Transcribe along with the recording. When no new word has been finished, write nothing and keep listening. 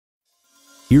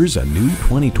Here's a new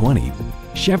 2020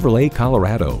 Chevrolet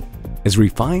Colorado. As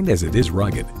refined as it is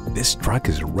rugged, this truck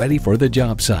is ready for the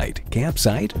job site,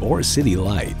 campsite, or city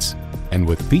lights. And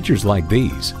with features like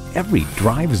these, every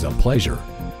drive is a pleasure.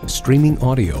 Streaming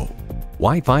audio,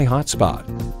 Wi-Fi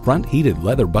hotspot, front heated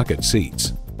leather bucket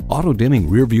seats, auto-dimming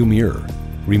rearview mirror,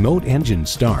 remote engine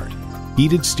start,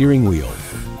 heated steering wheel,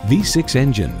 V6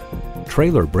 engine,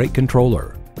 trailer brake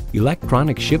controller,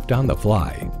 electronic shift on the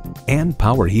fly, and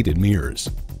power heated mirrors.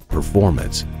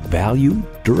 Performance, value,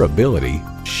 durability,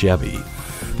 Chevy.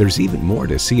 There's even more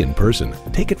to see in person.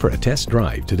 Take it for a test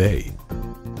drive today.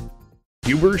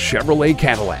 Huber Chevrolet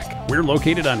Cadillac. We're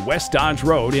located on West Dodge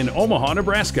Road in Omaha,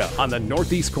 Nebraska, on the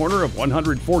northeast corner of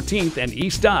 114th and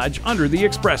East Dodge under the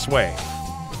expressway.